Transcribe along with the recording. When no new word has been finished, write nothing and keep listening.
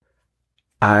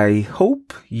I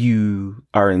hope you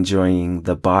are enjoying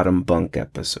the Bottom Bunk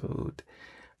episode.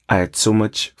 I had so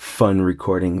much fun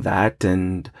recording that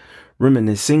and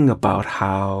reminiscing about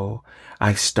how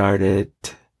I started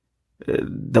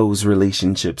those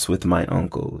relationships with my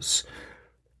uncles.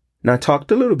 And I talked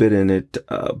a little bit in it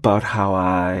about how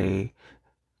I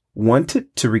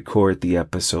wanted to record the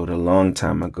episode a long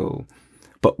time ago,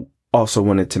 but also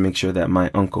wanted to make sure that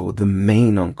my uncle, the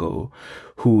main uncle,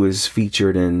 who is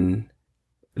featured in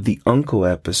the uncle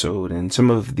episode and some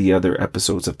of the other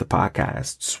episodes of the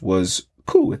podcasts, was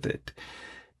cool with it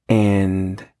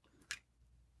and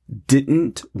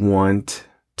didn't want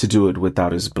to do it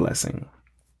without his blessing.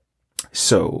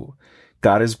 So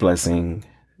got his blessing,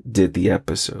 did the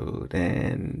episode,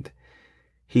 and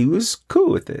he was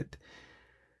cool with it.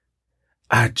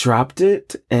 I dropped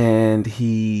it and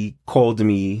he called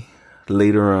me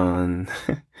later on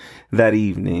that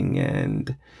evening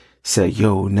and said,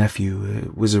 "Yo, nephew,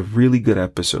 it was a really good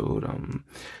episode.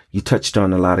 You touched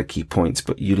on a lot of key points,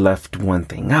 but you left one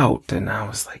thing out." And I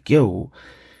was like, "Yo,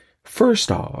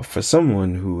 first off, for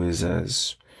someone who is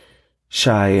as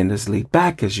shy and as laid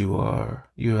back as you are,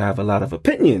 you have a lot of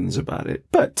opinions about it.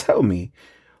 But tell me,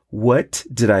 what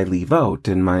did I leave out?"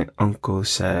 And my uncle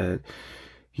said,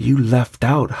 "You left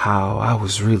out how I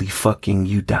was really fucking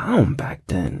you down back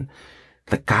then.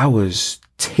 Like I was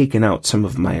taking out some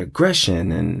of my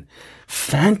aggression and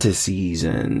fantasies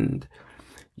and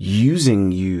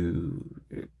using you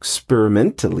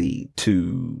experimentally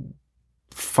to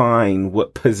find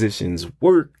what positions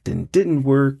worked and didn't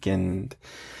work." And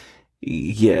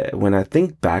yeah, when I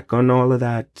think back on all of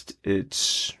that,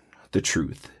 it's the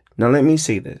truth. Now let me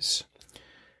say this.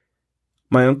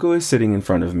 My uncle is sitting in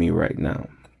front of me right now.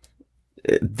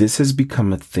 This has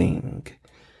become a thing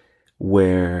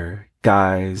where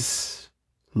guys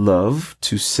love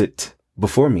to sit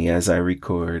before me as I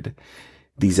record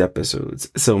these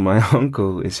episodes. So my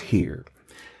uncle is here.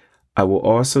 I will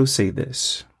also say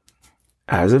this,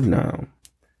 as of now,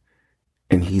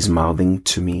 and he's mouthing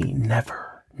to me,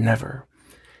 never.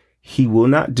 He will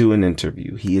not do an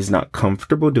interview. He is not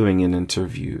comfortable doing an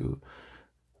interview,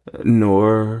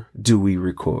 nor do we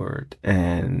record.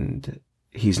 And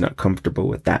he's not comfortable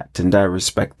with that. And I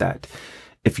respect that.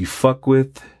 If you fuck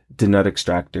with the Nut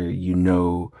Extractor, you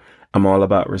know I'm all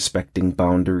about respecting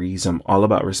boundaries. I'm all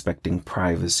about respecting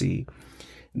privacy.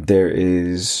 There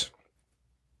is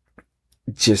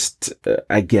just,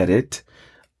 I get it.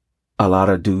 A lot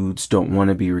of dudes don't want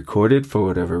to be recorded for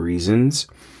whatever reasons.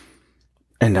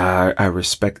 And I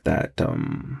respect that.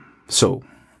 So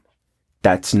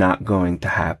that's not going to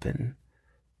happen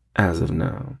as of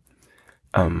now.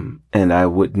 And I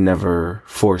would never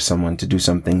force someone to do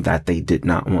something that they did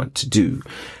not want to do.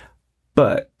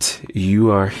 But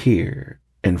you are here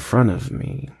in front of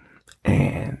me,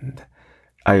 and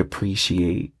I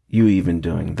appreciate you even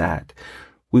doing that.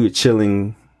 We were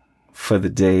chilling for the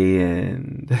day,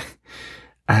 and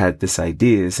I had this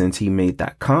idea since he made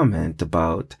that comment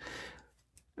about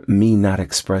me not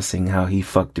expressing how he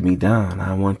fucked me down.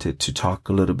 I wanted to talk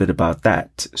a little bit about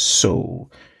that. So,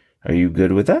 are you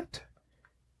good with that?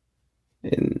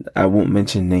 And I won't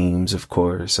mention names, of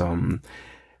course.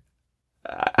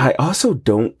 I also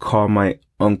don't call my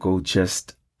uncle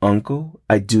just uncle.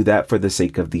 I do that for the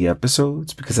sake of the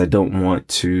episodes because I don't want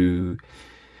to,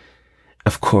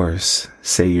 of course,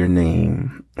 say your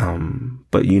name.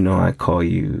 But you know, I call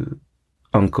you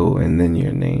uncle and then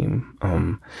your name.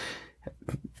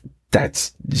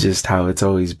 That's just how it's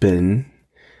always been.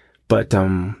 But,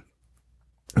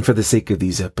 for the sake of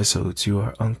these episodes, you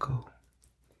are uncle.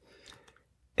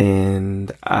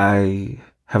 And I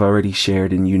have already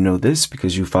shared, and you know this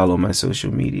because you follow my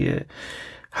social media,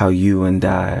 how you and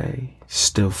I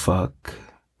still fuck,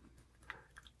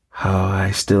 how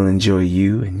I still enjoy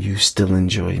you and you still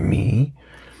enjoy me.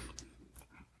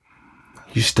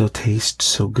 You still taste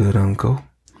so good, uncle.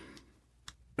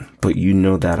 But you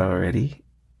know that already.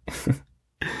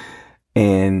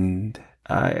 And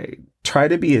I try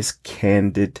to be as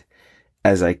candid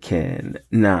as I can.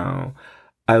 Now,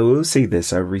 I will say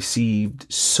this. I received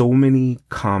so many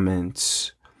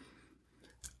comments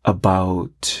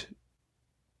about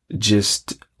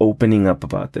just opening up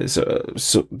about this.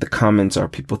 So the comments are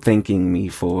people thanking me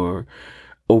for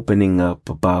opening up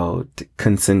about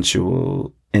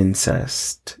consensual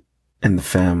incest in the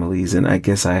families. And I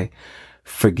guess I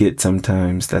forget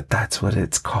sometimes that that's what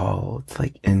it's called,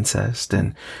 like incest.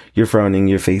 And you're frowning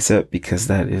your face up because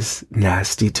that is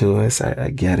nasty to us.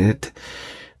 I get it.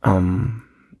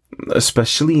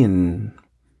 Especially in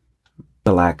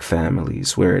Black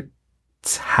families where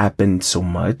it's happened so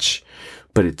much,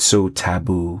 but it's so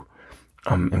taboo.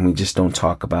 And we just don't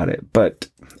talk about it. But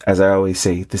as I always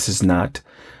say, this is not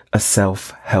a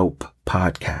self-help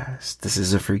podcast. This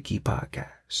is a freaky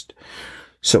podcast.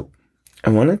 So I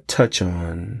want to touch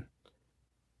on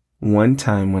one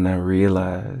time when I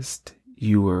realized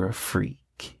you were a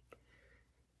freak.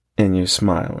 And you're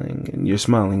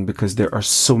smiling because there are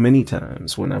so many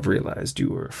times when I've realized you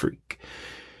were a freak.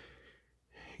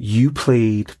 You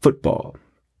played football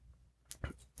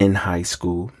in high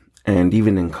school and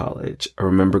even in college. I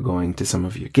remember going to some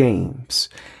of your games,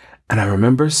 and I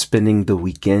remember spending the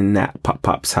weekend at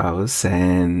Pop's house,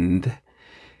 and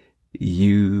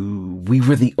we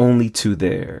were the only two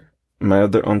there. My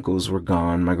other uncles were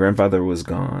gone. My grandfather was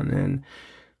gone, and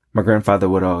my grandfather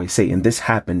would always say, and this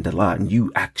happened a lot, and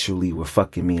you actually were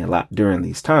fucking me a lot during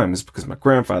these times, because my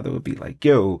grandfather would be like,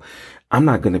 yo, I'm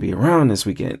not going to be around this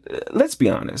weekend. Let's be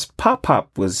honest.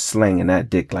 Pop was slanging that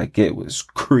dick like it was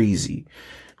crazy,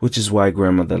 which is why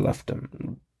grandmother left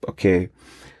him. Okay.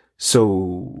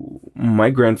 So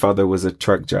my grandfather was a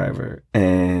truck driver,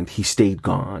 and he stayed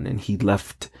gone, and he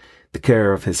left the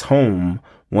care of his home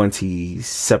once he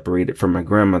separated from my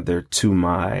grandmother to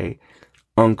my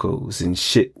uncles, and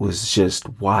shit was just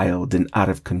wild and out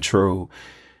of control,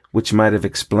 which might have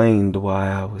explained why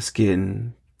I was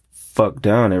getting fucked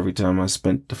down every time I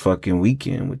spent the fucking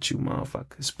weekend with you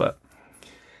motherfuckers. But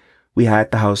we had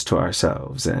the house to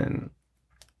ourselves, and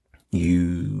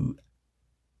you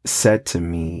said to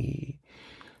me,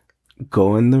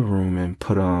 go in the room and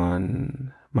put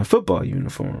on my football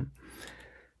uniform.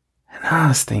 And I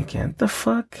was thinking, the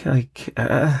fuck? Like,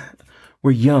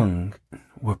 we're young.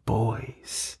 We're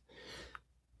boys.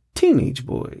 Teenage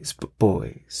boys, but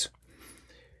boys.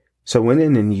 So I went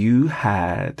in, and you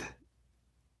had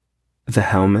the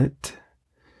helmet,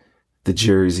 the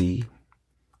jersey,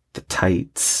 the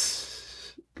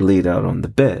tights laid out on the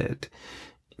bed.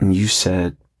 And you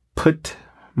said, put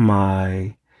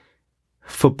my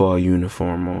football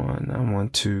uniform on. I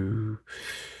want to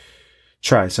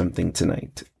try something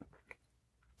tonight.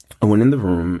 I went in the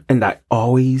room, and I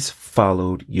always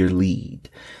followed your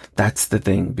lead. That's the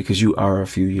thing, because you are a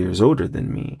few years older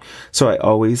than me. So I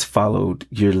always followed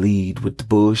your lead with the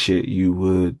bullshit you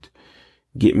would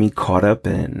get me caught up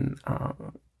in.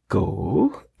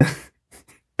 Go.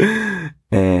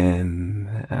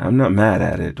 And I'm not mad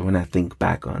at it when I think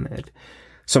back on it.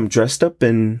 So I'm dressed up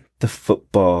in the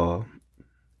football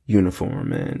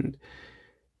uniform, and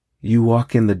you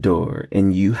walk in the door,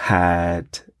 and you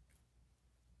had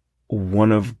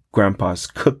one of Grandpa's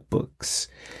cookbooks,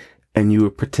 and you were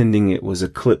pretending it was a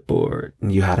clipboard,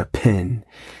 and you had a pen,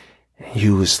 and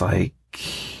you was like,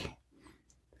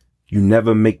 you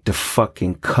never make the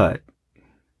fucking cut.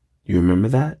 You remember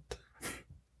that?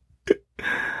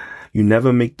 You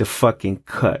never make the fucking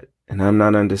cut, and I'm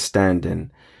not understanding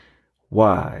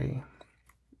why.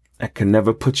 I can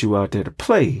never put you out there to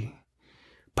play,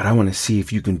 but I want to see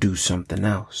if you can do something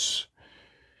else.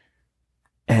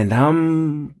 And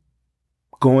I'm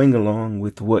going along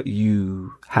with what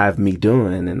you have me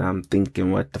doing, and I'm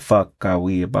thinking, what the fuck are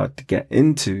we about to get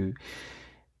into?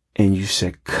 And you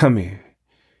said, come here.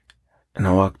 And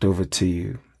I walked over to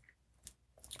you,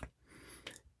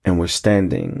 and we're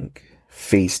standing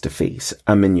face to face.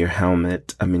 I'm in your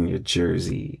helmet. I'm in your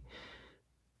jersey.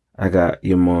 I got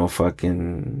your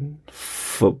motherfucking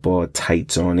football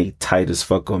tights on. They tight as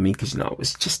fuck on me, because, you know, I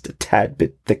was just a tad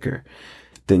bit thicker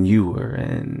than you were.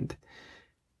 And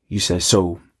you said,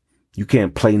 so you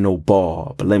can't play no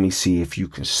ball, but let me see if you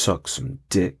can suck some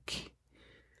dick.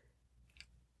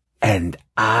 And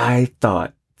I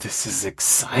thought, this is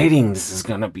exciting. This is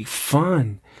gonna be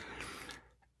fun.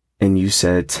 And you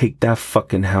said, take that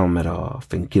fucking helmet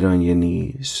off and get on your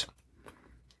knees.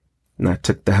 And I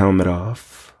took the helmet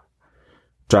off,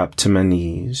 dropped to my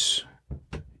knees.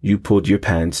 You pulled your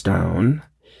pants down,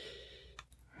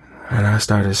 and I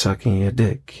started sucking your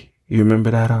dick. You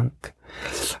remember that, Unc?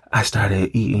 I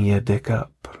started eating your dick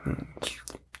up.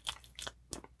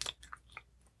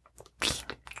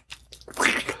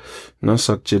 And I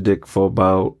sucked your dick for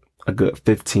about a good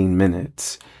 15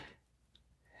 minutes.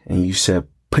 And you said,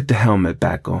 put the helmet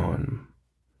back on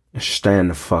and stand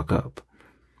the fuck up.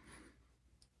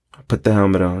 I put the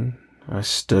helmet on. I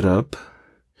stood up.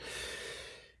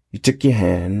 You took your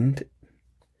hand.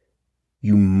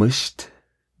 You mushed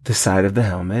the side of the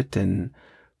helmet and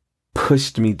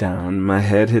pushed me down. My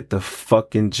head hit the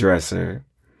fucking dresser.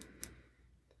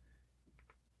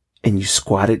 And you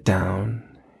squatted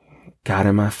down, got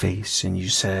in my face, and you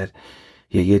said,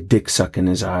 yeah, your dick sucking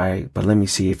is alright, but let me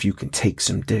see if you can take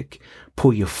some dick.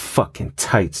 Pull your fucking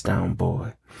tights down,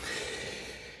 boy.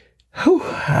 Whew,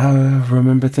 I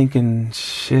remember thinking,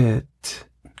 shit,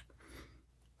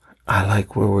 I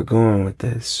like where we're going with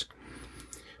this.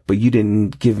 But you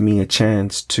didn't give me a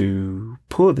chance to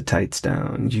pull the tights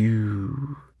down.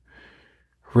 You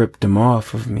ripped them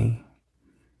off of me,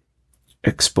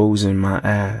 exposing my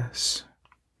ass.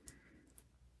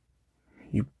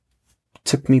 You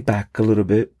took me back a little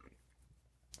bit,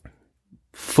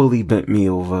 fully bent me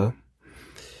over.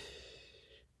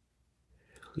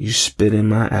 You spit in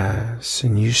my ass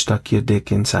and you stuck your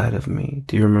dick inside of me.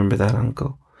 Do you remember that,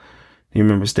 Uncle? Do you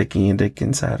remember sticking your dick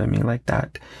inside of me like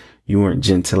that? You weren't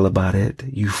gentle about it.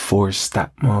 You forced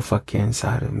that motherfucker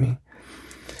inside of me.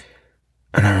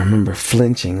 And I remember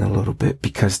flinching a little bit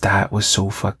because that was so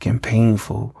fucking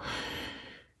painful.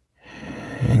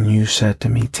 And you said to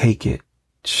me, take it.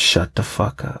 Shut the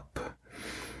fuck up.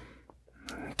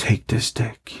 Take this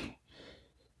dick.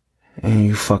 And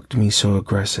you fucked me so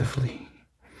aggressively.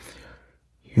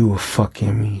 You were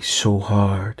fucking me so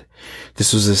hard.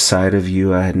 This was a side of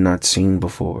you I had not seen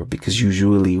before, because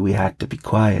usually we had to be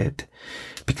quiet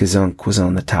because Unc was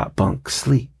on the top bunk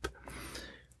asleep.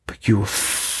 But you were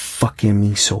fucking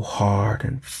me so hard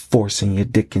and forcing your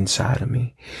dick inside of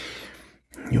me.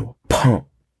 You were pump,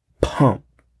 pump,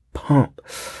 pump.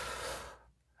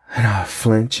 And I'd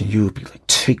flinch and you would be like,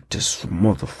 take this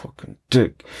motherfucking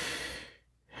dick.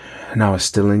 And I was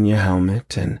still in your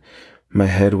helmet and my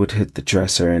head would hit the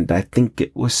dresser, and I think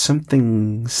it was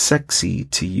something sexy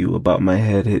to you about my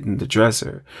head hitting the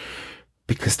dresser,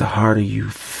 because the harder you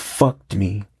fucked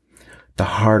me, the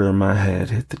harder my head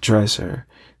hit the dresser,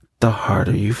 the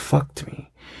harder you fucked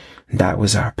me. And that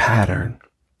was our pattern.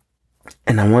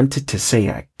 And I wanted to say,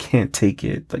 I can't take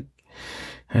it. Like,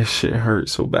 that shit hurt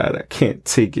so bad. I can't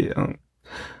take it.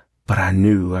 But I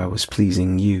knew I was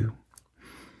pleasing you.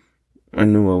 I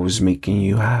knew I was making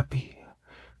you happy.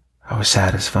 I was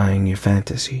satisfying your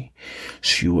fantasy.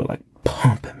 So you were like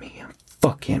pumping me and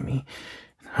fucking me.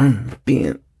 I remember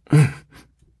being...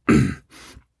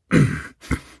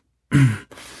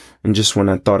 And just when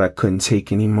I thought I couldn't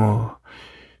take any more,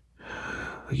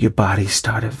 your body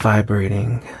started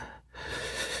vibrating.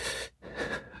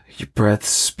 Your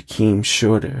breaths became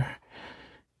shorter.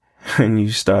 And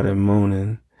you started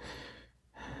moaning.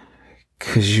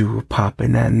 'Cause you were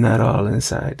popping that nut all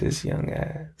inside this young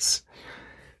ass.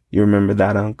 You remember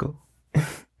that, Uncle?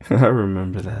 I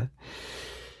remember that.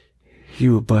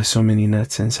 You would bust so many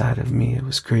nuts inside of me. It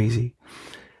was crazy.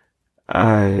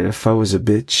 If I was a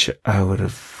bitch, I would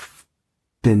have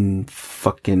been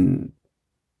fucking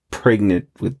pregnant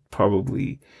with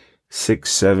probably 6,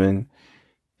 7,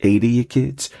 8 of your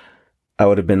kids. I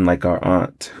would have been like our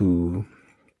aunt who,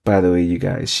 by the way, you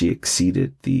guys, she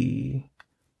exceeded the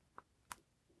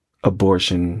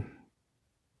abortion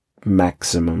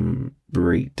maximum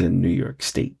rate in New York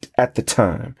State at the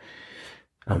time,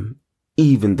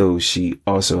 even though she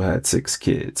also had 6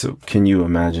 kids. So can you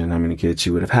imagine how many kids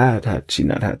she would have had she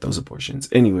not had those abortions?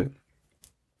 Anyway,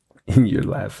 and you're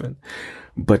laughing,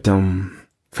 but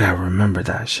I remember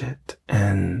that shit,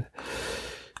 and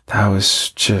that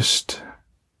was just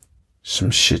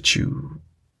some shit you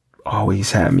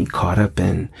always had me caught up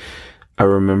in. I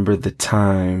remember the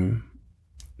time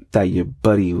that your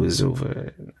buddy was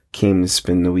over, came to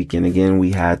spend the weekend. Again,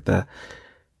 we had the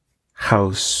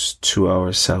house to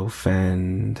ourselves,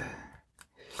 and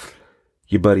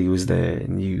your buddy was there,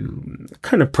 and you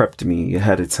kind of prepped me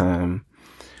ahead of time.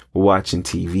 We're watching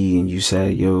TV, and you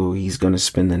said, yo, he's gonna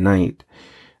spend the night.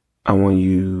 I want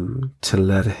you to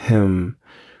let him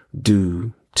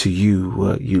do to you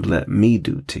what you let me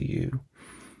do to you.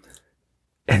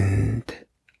 And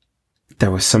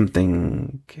there was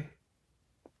something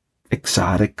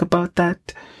exotic about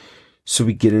that. So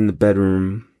we get in the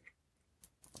bedroom.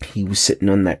 He was sitting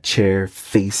on that chair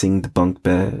facing the bunk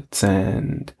beds,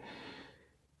 and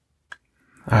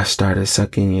I started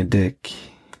sucking your dick,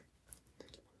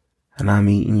 and I'm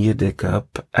eating your dick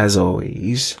up as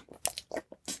always.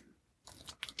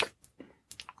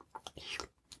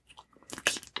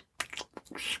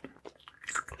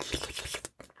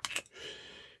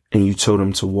 And you told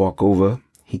him to walk over.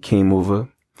 He came over.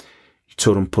 You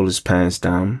told him to pull his pants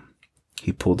down.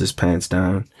 He pulled his pants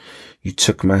down. You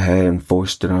took my head and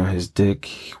forced it on his dick,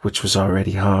 which was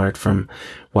already hard from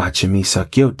watching me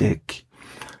suck your dick.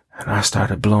 And I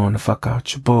started blowing the fuck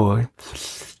out your boy.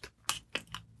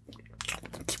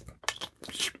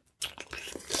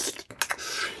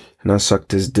 And I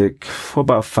sucked his dick for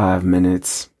about 5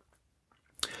 minutes.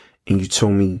 And you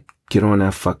told me, get on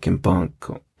that fucking bunk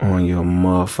on your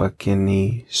motherfucking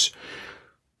knees.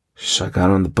 So I got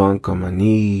on the bunk on my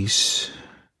knees.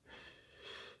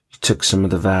 You took some of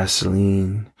the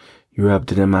Vaseline. You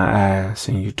rubbed it in my ass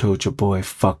and you told your boy,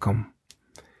 fuck him.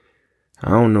 I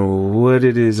don't know what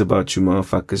it is about you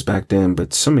motherfuckers back then,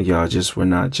 but some of y'all just were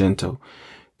not gentle.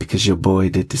 Because your boy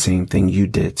did the same thing you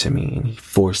did to me, and he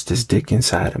forced his dick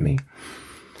inside of me.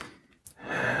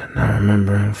 And I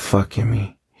remember him fucking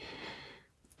me.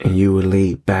 And you were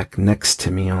laid back next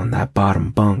to me on that bottom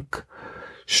bunk,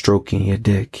 stroking your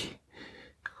dick,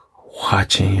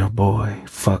 watching your boy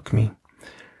fuck me.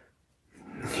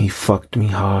 He fucked me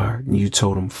hard, and you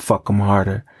told him fuck him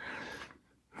harder.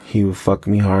 He would fuck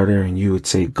me harder, and you would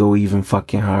say go even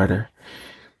fucking harder.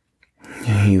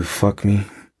 And he would fuck me.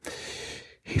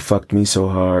 He fucked me so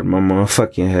hard, my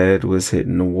motherfucking head was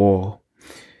hitting the wall.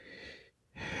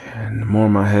 And the more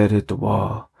my head hit the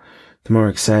wall, the more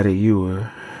excited you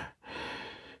were.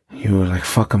 You were like,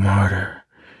 fuck him harder.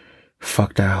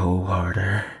 Fuck that hoe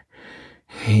harder.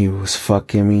 He was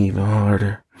fucking me even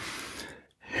harder.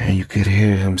 And you could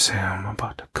hear him say, I'm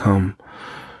about to come.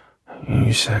 And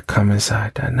you said, come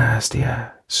inside that nasty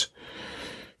ass.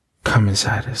 Come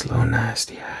inside his little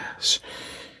nasty ass.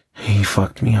 And he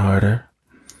fucked me harder.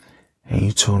 And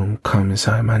you told him, come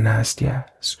inside my nasty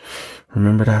ass.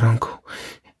 Remember that, uncle?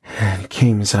 And he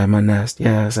came inside my nasty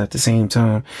ass at the same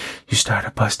time. You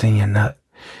started busting your nut.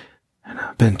 And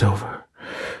I bent over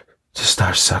to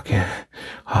start sucking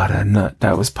all that nut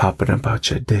that was popping up out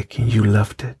your dick. And you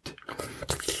loved it.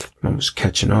 I was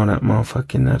catching all that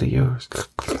motherfucking nut of yours.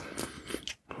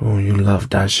 Oh, you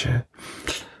loved that shit.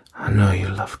 I know you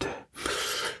loved it.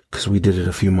 Because we did it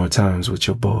a few more times with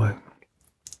your boy.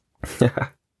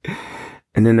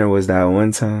 And then there was that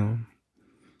one time,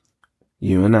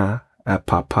 you and I at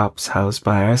Pop's house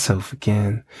by ourselves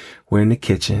again. We're in the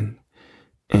kitchen,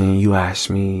 and you asked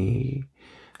me,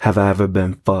 have I ever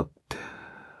been fucked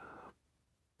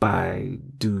by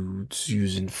dudes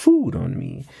using food on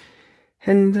me?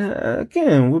 And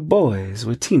again, we're boys,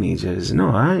 we're teenagers. No,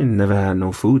 I ain't never had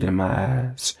no food in my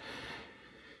ass.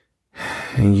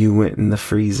 And you went in the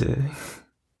freezer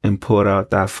and pulled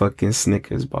out that fucking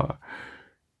Snickers bar.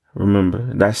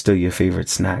 Remember, that's still your favorite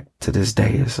snack to this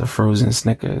day. It's a frozen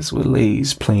Snickers with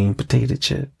Lay's plain potato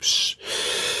chips.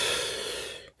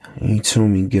 And you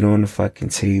told me, get on the fucking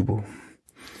table.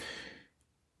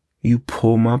 You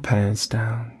pulled my pants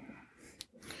down.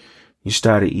 You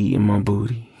started eating my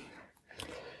booty.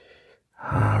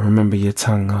 I remember your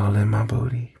tongue all in my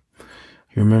booty.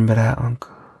 You remember that,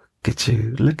 uncle?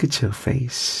 Look at your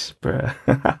face, bruh.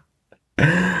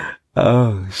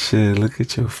 Oh shit, look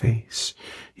at your face.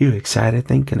 You excited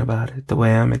thinking about it the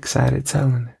way I'm excited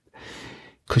telling it.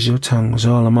 Cause your tongue was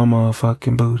all in my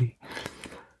motherfucking booty.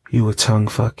 You were tongue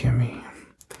fucking me.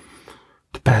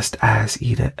 The best ass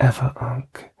eater ever,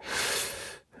 Unc.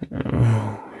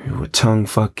 Oh, you were tongue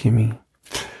fucking me.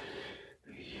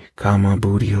 You got my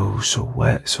booty hole so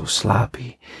wet, so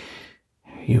sloppy.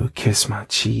 You would kiss my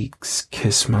cheeks,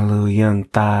 kiss my little young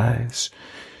thighs,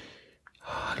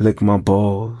 lick my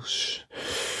balls,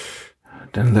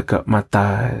 then lick up my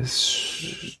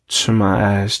thighs to my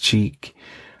ass cheek,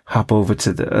 hop over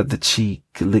to the other cheek,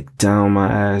 lick down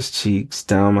my ass cheeks,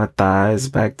 down my thighs,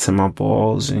 back to my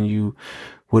balls, and you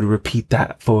would repeat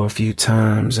that for a few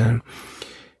times, and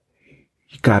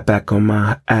you got back on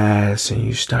my ass, and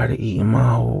you started eating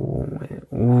my whole,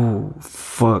 ooh,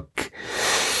 fuck.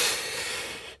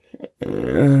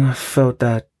 And I felt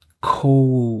that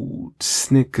cold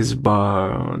Snickers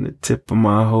bar on the tip of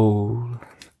my hole.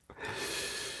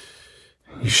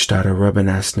 You started rubbing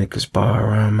that Snickers bar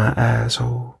around my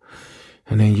asshole.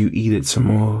 And then you eat it some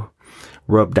more.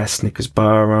 Rub that Snickers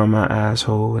bar around my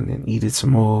asshole and then eat it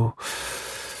some more.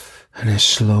 And then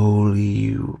slowly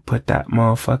you put that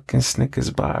motherfucking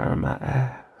Snickers bar in my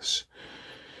ass.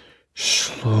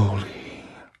 Slowly.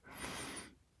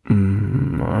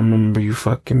 I remember you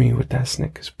fucking me with that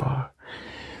Snickers bar.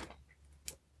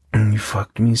 And you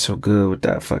fucked me so good with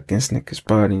that fucking Snickers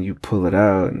bar, and you pull it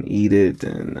out and eat it,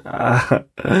 and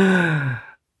that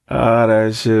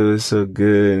shit was so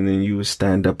good. And then you would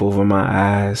stand up over my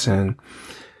ass and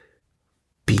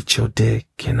beat your dick,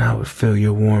 and I would feel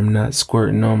your warm nut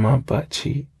squirting on my butt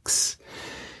cheeks.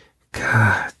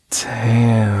 God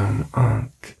damn,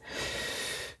 Unc.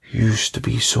 You used to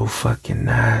be so fucking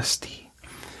nasty.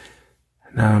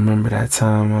 And I remember that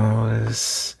time I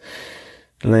was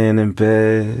laying in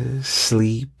bed,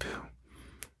 sleep.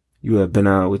 You had been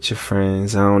out with your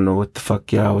friends. I don't know what the fuck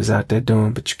y'all was out there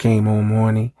doing, but you came home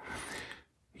morning.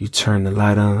 You turned the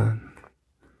light on.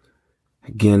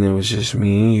 Again, it was just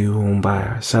me and you home by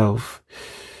ourselves.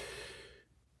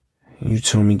 You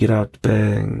told me get out the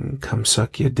bed and come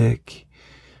suck your dick.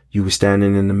 You were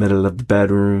standing in the middle of the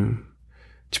bedroom,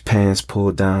 your pants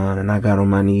pulled down, and I got on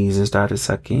my knees and started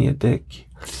sucking your dick.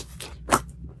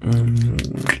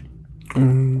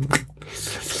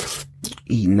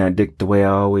 eating that dick the way I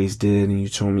always did, and you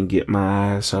told me get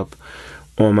my ass up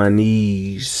on my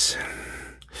knees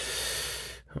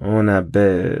on that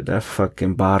bed, that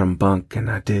fucking bottom bunk,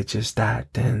 and I did just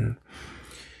that. Then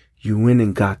you went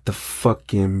and got the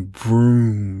fucking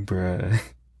broom, bruh.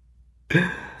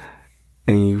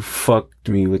 And you fucked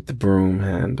me with the broom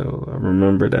handle. I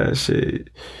remember that shit.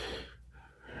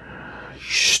 You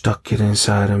stuck it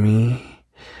inside of me.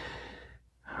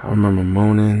 I remember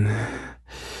moaning.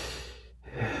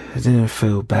 It didn't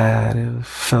feel bad. It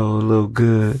felt a little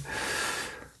good.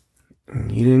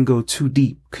 You didn't go too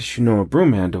deep, because you know a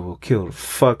broom handle will kill the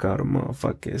fuck out of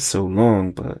motherfucker. It's so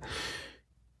long, but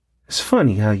it's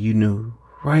funny how you knew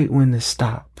right when to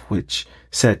stop, which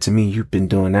said to me you've been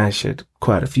doing that shit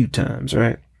quite a few times,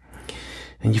 right?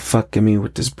 And you fucking me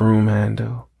with this broom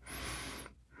handle.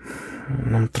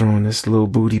 And I'm throwing this little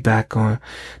booty back on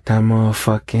that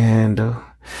motherfucking handle.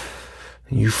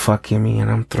 And you fucking me, and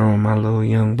I'm throwing my little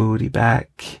young booty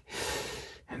back.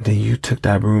 And then you took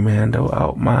that broom handle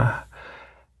out my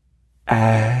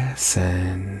ass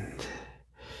and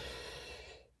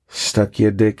stuck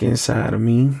your dick inside of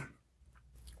me.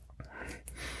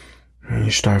 And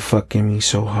you start fucking me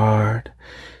so hard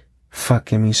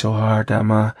that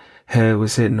my head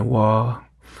was hitting the wall.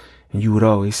 And you would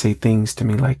always say things to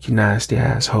me like, you nasty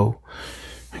asshole.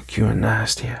 Like, you a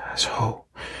nasty asshole.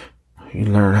 You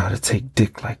learn how to take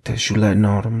dick like this. You letting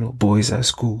all them little boys at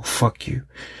school fuck you.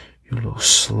 You little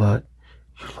slut.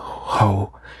 You little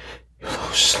hoe. You little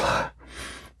slut.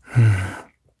 And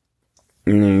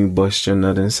then you bust your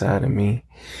nut inside of me.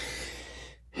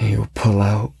 And you pull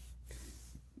out.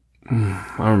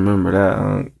 I remember that,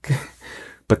 Unc.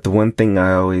 But the one thing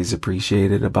I always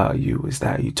appreciated about you is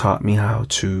that you taught me how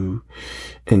to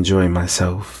enjoy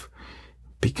myself,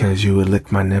 because you would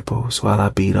lick my nipples while I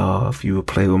beat off. You would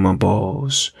play with my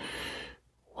balls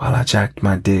while I jacked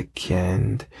my dick.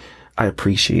 And I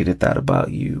appreciated that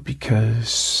about you,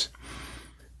 because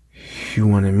you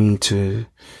wanted me to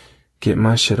get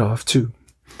my shit off too.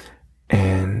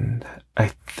 And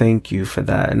I thank you for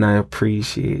that, and I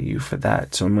appreciate you for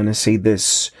that. So I'm going to say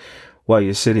this while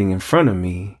you're sitting in front of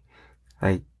me.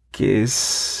 I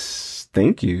guess,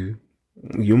 thank you.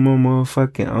 You my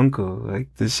motherfucking uncle.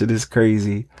 Like, this shit is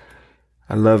crazy.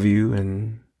 I love you,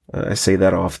 and I say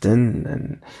that often,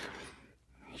 and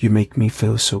you make me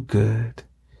feel so good.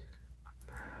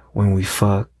 When we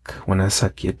fuck, when I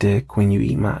suck your dick, when you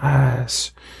eat my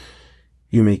ass,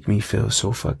 you make me feel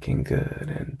so fucking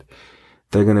good. And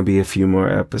there are going to be a few more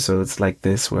episodes like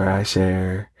this where I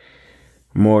share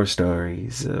more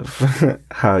stories of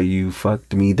how you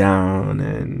fucked me down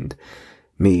and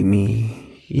made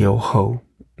me yo ho.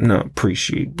 No,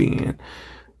 appreciate being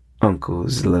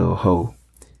uncle's little hoe.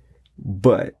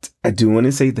 But I do want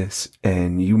to say this,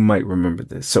 and you might remember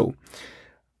this. So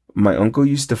my uncle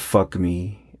used to fuck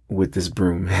me with this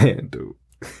broom handle.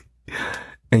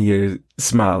 And you're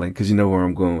smiling because you know where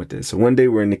I'm going with this. So one day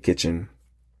we're in the kitchen,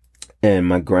 and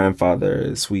my grandfather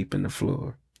is sweeping the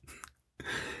floor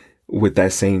with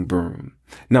that same broom.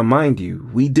 Now, mind you,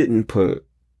 we didn't put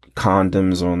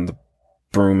condoms on the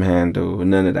broom handle,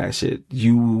 none of that shit.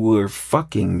 You were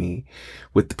fucking me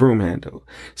with the broom handle.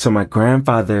 So my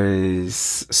grandfather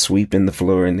is sweeping the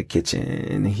floor in the kitchen,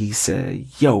 and he said,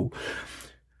 yo,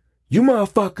 you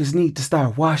motherfuckers need to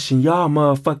start washing y'all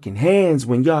motherfucking hands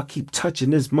when y'all keep touching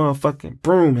this motherfucking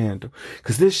broom handle.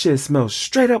 Cause this shit smells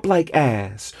straight up like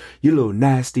ass. You little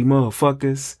nasty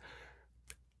motherfuckers.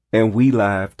 And we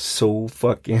laughed so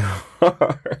fucking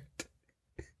hard.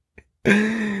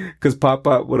 Cause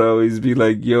Pop-Pop would always be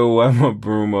like, yo, why my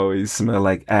broom always smell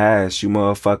like ass? You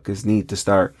motherfuckers need to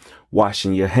start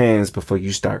washing your hands before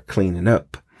you start cleaning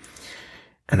up.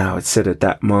 And I would sit at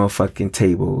that motherfucking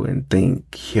table and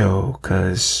think, yo,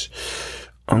 cause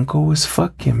Uncle was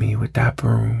fucking me with that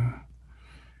broom.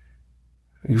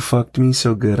 You fucked me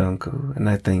so good, Uncle, and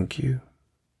I thank you.